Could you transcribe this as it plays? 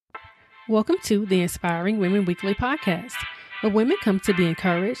Welcome to the Inspiring Women Weekly podcast, where women come to be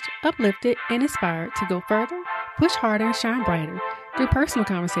encouraged, uplifted, and inspired to go further, push harder, and shine brighter through personal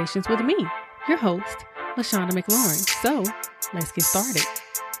conversations with me, your host, LaShonda McLaurin. So, let's get started.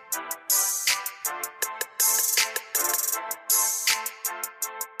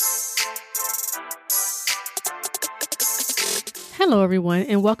 Hello, everyone,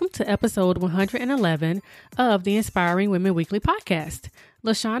 and welcome to episode 111 of the Inspiring Women Weekly podcast.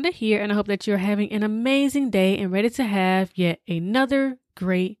 LaShonda here, and I hope that you're having an amazing day and ready to have yet another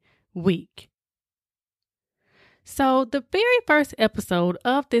great week. So, the very first episode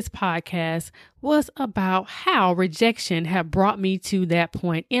of this podcast was about how rejection had brought me to that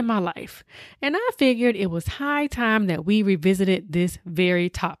point in my life. And I figured it was high time that we revisited this very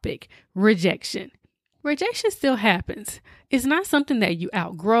topic, rejection. Rejection still happens. It's not something that you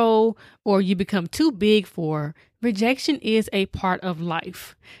outgrow or you become too big for. Rejection is a part of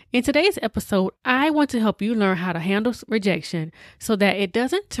life. In today's episode, I want to help you learn how to handle rejection so that it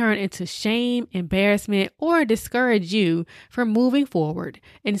doesn't turn into shame, embarrassment, or discourage you from moving forward.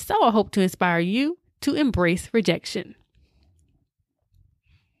 And so I hope to inspire you to embrace rejection.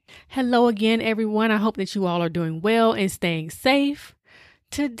 Hello again, everyone. I hope that you all are doing well and staying safe.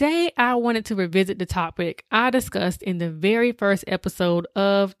 Today, I wanted to revisit the topic I discussed in the very first episode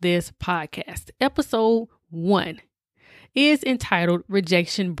of this podcast. Episode 1 is entitled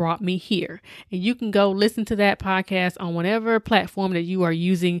Rejection Brought Me Here. And you can go listen to that podcast on whatever platform that you are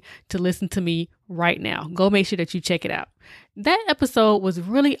using to listen to me right now. Go make sure that you check it out. That episode was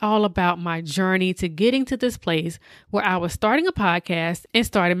really all about my journey to getting to this place where I was starting a podcast and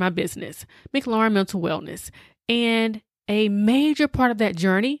starting my business, McLaurin Mental Wellness. And a major part of that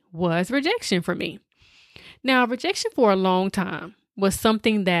journey was rejection for me. Now, rejection for a long time was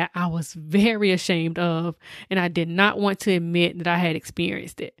something that I was very ashamed of, and I did not want to admit that I had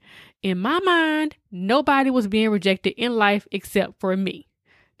experienced it. In my mind, nobody was being rejected in life except for me.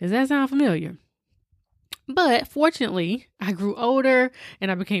 Does that sound familiar? But fortunately, I grew older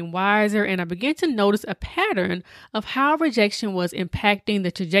and I became wiser, and I began to notice a pattern of how rejection was impacting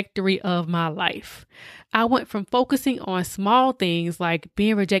the trajectory of my life. I went from focusing on small things like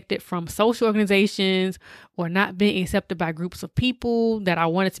being rejected from social organizations or not being accepted by groups of people that I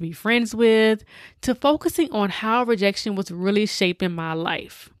wanted to be friends with, to focusing on how rejection was really shaping my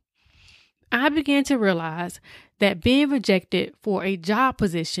life. I began to realize that being rejected for a job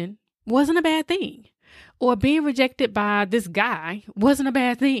position wasn't a bad thing. Or being rejected by this guy wasn't a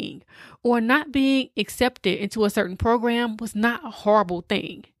bad thing. Or not being accepted into a certain program was not a horrible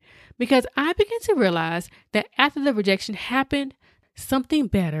thing. Because I began to realize that after the rejection happened, something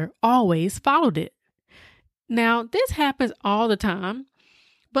better always followed it. Now, this happens all the time,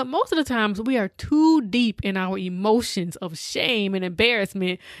 but most of the times we are too deep in our emotions of shame and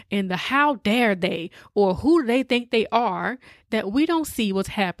embarrassment and the how dare they or who do they think they are that we don't see what's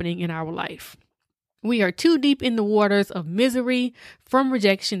happening in our life. We are too deep in the waters of misery from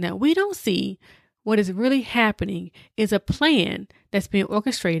rejection that we don't see what is really happening is a plan that's being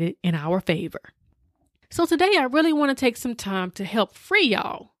orchestrated in our favor. So today I really want to take some time to help free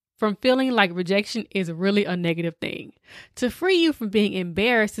y'all from feeling like rejection is really a negative thing. To free you from being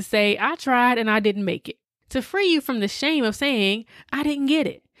embarrassed to say, I tried and I didn't make it. To free you from the shame of saying, I didn't get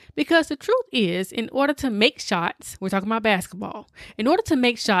it. Because the truth is, in order to make shots, we're talking about basketball. In order to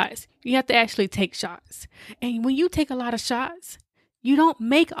make shots, you have to actually take shots. And when you take a lot of shots, you don't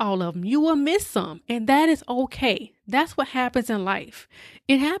make all of them. You will miss some. And that is okay. That's what happens in life.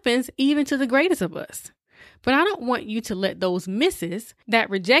 It happens even to the greatest of us. But I don't want you to let those misses, that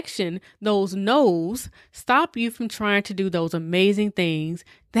rejection, those no's, stop you from trying to do those amazing things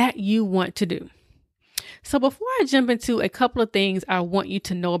that you want to do. So before I jump into a couple of things I want you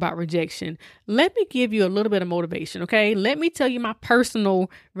to know about rejection, let me give you a little bit of motivation, okay? Let me tell you my personal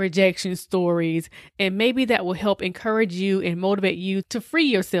rejection stories, and maybe that will help encourage you and motivate you to free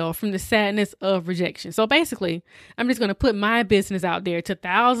yourself from the sadness of rejection. So basically, I'm just going to put my business out there to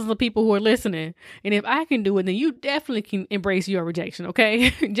thousands of people who are listening. And if I can do it, then you definitely can embrace your rejection,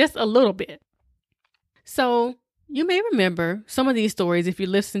 okay? Just a little bit. So you may remember some of these stories if you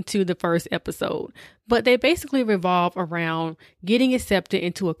listened to the first episode, but they basically revolve around getting accepted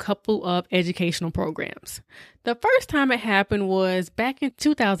into a couple of educational programs. The first time it happened was back in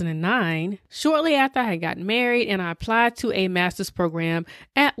 2009, shortly after I had gotten married, and I applied to a master's program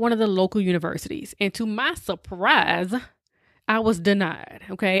at one of the local universities. And to my surprise, I was denied,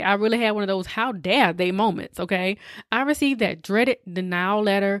 okay? I really had one of those how dare they moments, okay? I received that dreaded denial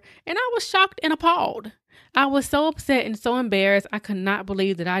letter, and I was shocked and appalled. I was so upset and so embarrassed. I could not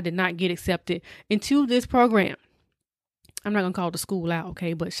believe that I did not get accepted into this program. I'm not going to call the school out,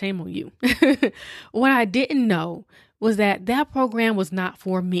 okay, but shame on you. What I didn't know was that that program was not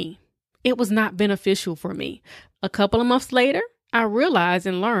for me. It was not beneficial for me. A couple of months later, I realized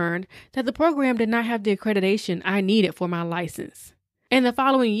and learned that the program did not have the accreditation I needed for my license. And the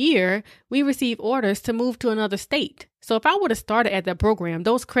following year, we received orders to move to another state. So if I would have started at that program,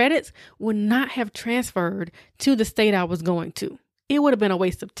 those credits would not have transferred to the state I was going to. It would have been a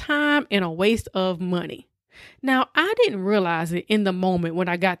waste of time and a waste of money. Now, I didn't realize it in the moment when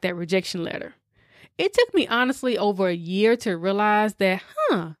I got that rejection letter. It took me honestly over a year to realize that,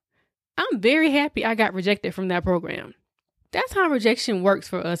 I'm very happy I got rejected from that program. That's how rejection works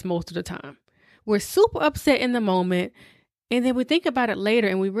for us most of the time. We're super upset in the moment, and then we think about it later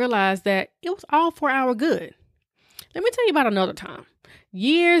and we realize that it was all for our good. Let me tell you about another time.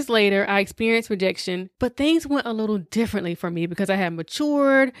 Years later, I experienced rejection, but things went a little differently for me because I had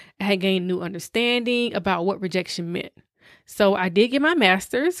matured, I had gained new understanding about what rejection meant. So I did get my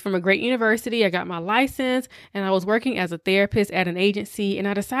master's from a great university. I got my license and I was working as a therapist at an agency, and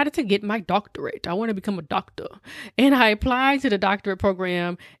I decided to get my doctorate. I want to become a doctor. And I applied to the doctorate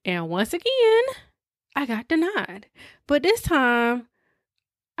program, and once again, I got denied. But this time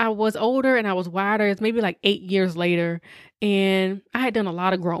I was older and I was wiser. It's maybe like 8 years later, and I had done a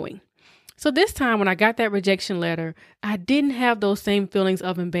lot of growing. So this time when I got that rejection letter, I didn't have those same feelings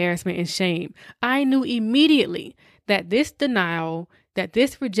of embarrassment and shame. I knew immediately that this denial, that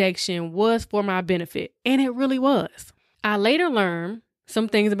this rejection was for my benefit, and it really was. I later learned some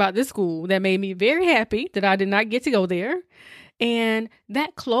things about this school that made me very happy that I did not get to go there. And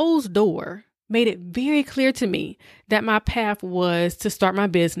that closed door made it very clear to me that my path was to start my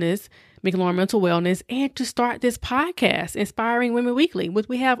business, McLaurin Mental Wellness, and to start this podcast, Inspiring Women Weekly, which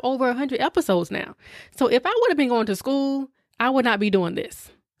we have over 100 episodes now. So if I would have been going to school, I would not be doing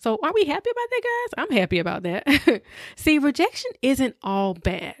this. So are we happy about that, guys? I'm happy about that. See, rejection isn't all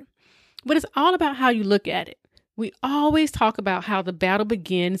bad, but it's all about how you look at it. We always talk about how the battle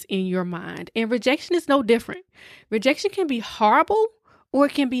begins in your mind, and rejection is no different. Rejection can be horrible or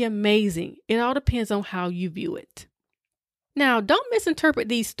it can be amazing. It all depends on how you view it. Now, don't misinterpret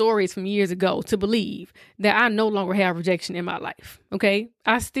these stories from years ago to believe that I no longer have rejection in my life, okay?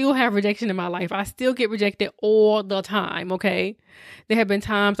 I still have rejection in my life. I still get rejected all the time, okay? There have been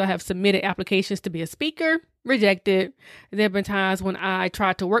times I have submitted applications to be a speaker, rejected. There have been times when I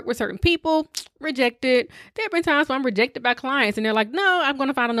tried to work with certain people, rejected. There have been times when I'm rejected by clients and they're like, no, I'm going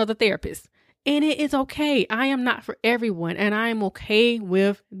to find another therapist. And it is okay. I am not for everyone, and I am okay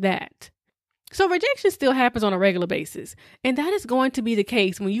with that. So rejection still happens on a regular basis. And that is going to be the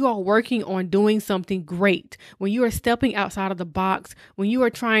case when you are working on doing something great, when you are stepping outside of the box, when you are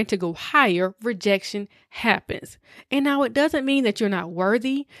trying to go higher, rejection happens. And now it doesn't mean that you're not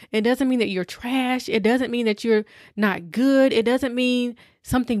worthy. It doesn't mean that you're trash. It doesn't mean that you're not good. It doesn't mean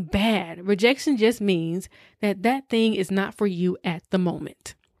something bad. Rejection just means that that thing is not for you at the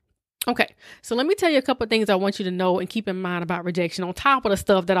moment. Okay, so let me tell you a couple of things I want you to know and keep in mind about rejection on top of the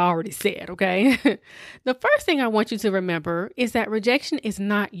stuff that I already said, okay? The first thing I want you to remember is that rejection is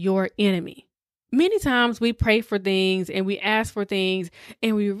not your enemy. Many times we pray for things and we ask for things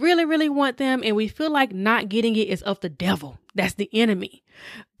and we really, really want them and we feel like not getting it is of the devil. That's the enemy.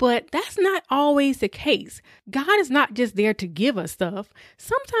 But that's not always the case. God is not just there to give us stuff.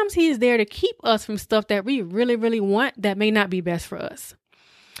 Sometimes he is there to keep us from stuff that we really, really want that may not be best for us.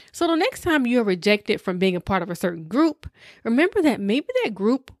 So the next time you're rejected from being a part of a certain group, remember that maybe that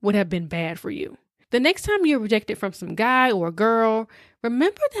group would have been bad for you. The next time you're rejected from some guy or a girl,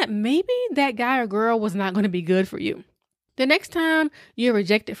 remember that maybe that guy or girl was not going to be good for you. The next time you're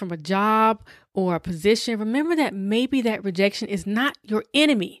rejected from a job or a position, remember that maybe that rejection is not your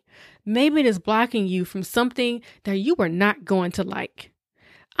enemy. Maybe it is blocking you from something that you were not going to like.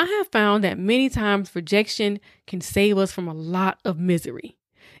 I have found that many times rejection can save us from a lot of misery.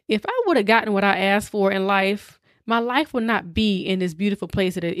 If I would have gotten what I asked for in life, my life would not be in this beautiful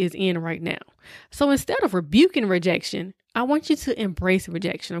place that it is in right now. So instead of rebuking rejection, I want you to embrace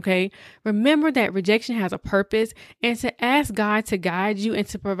rejection, okay? Remember that rejection has a purpose, and to ask God to guide you and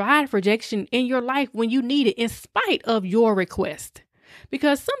to provide rejection in your life when you need it in spite of your request.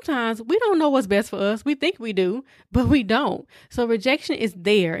 Because sometimes we don't know what's best for us. We think we do, but we don't. So rejection is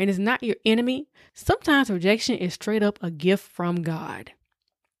there and it's not your enemy. Sometimes rejection is straight up a gift from God.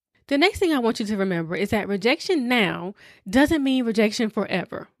 The next thing I want you to remember is that rejection now doesn't mean rejection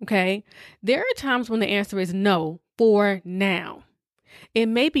forever, okay? There are times when the answer is no for now. It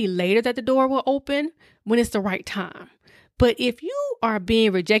may be later that the door will open when it's the right time. But if you are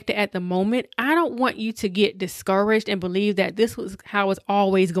being rejected at the moment, I don't want you to get discouraged and believe that this was how it's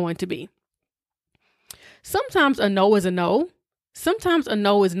always going to be. Sometimes a no is a no. Sometimes a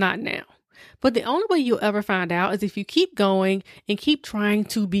no is not now. But the only way you'll ever find out is if you keep going and keep trying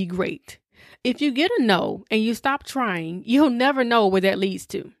to be great. If you get a no and you stop trying, you'll never know where that leads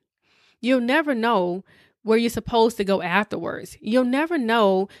to. You'll never know where you're supposed to go afterwards. You'll never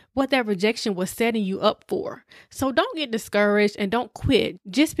know what that rejection was setting you up for. So don't get discouraged and don't quit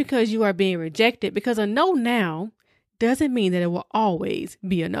just because you are being rejected, because a no now doesn't mean that it will always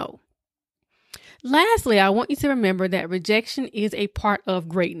be a no. Lastly, I want you to remember that rejection is a part of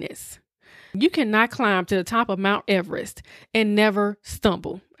greatness. You cannot climb to the top of Mount Everest and never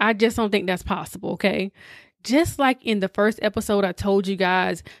stumble. I just don't think that's possible, okay? Just like in the first episode, I told you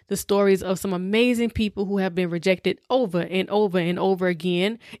guys the stories of some amazing people who have been rejected over and over and over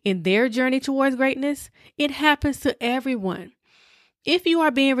again in their journey towards greatness. It happens to everyone. If you are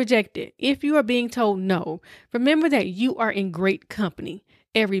being rejected, if you are being told no, remember that you are in great company.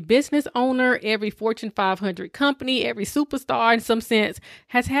 Every business owner, every Fortune 500 company, every superstar in some sense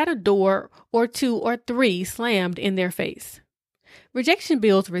has had a door or two or three slammed in their face. Rejection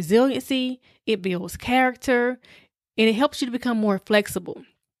builds resiliency, it builds character, and it helps you to become more flexible.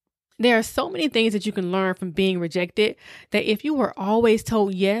 There are so many things that you can learn from being rejected that if you were always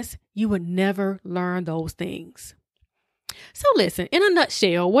told yes, you would never learn those things. So listen, in a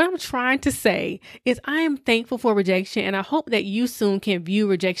nutshell, what I'm trying to say is I am thankful for rejection, and I hope that you soon can view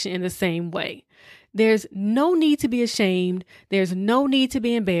rejection in the same way. There's no need to be ashamed. There's no need to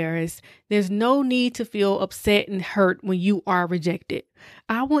be embarrassed. There's no need to feel upset and hurt when you are rejected.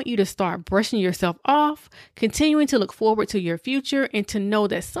 I want you to start brushing yourself off, continuing to look forward to your future, and to know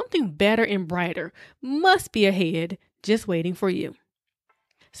that something better and brighter must be ahead, just waiting for you.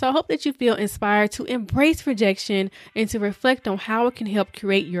 So I hope that you feel inspired to embrace rejection and to reflect on how it can help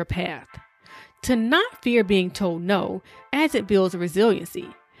create your path. To not fear being told no, as it builds resiliency.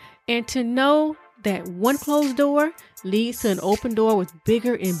 And to know that one closed door leads to an open door with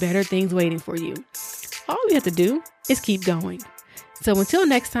bigger and better things waiting for you. All you have to do is keep going. So until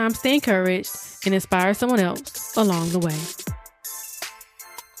next time, stay encouraged and inspire someone else along the way.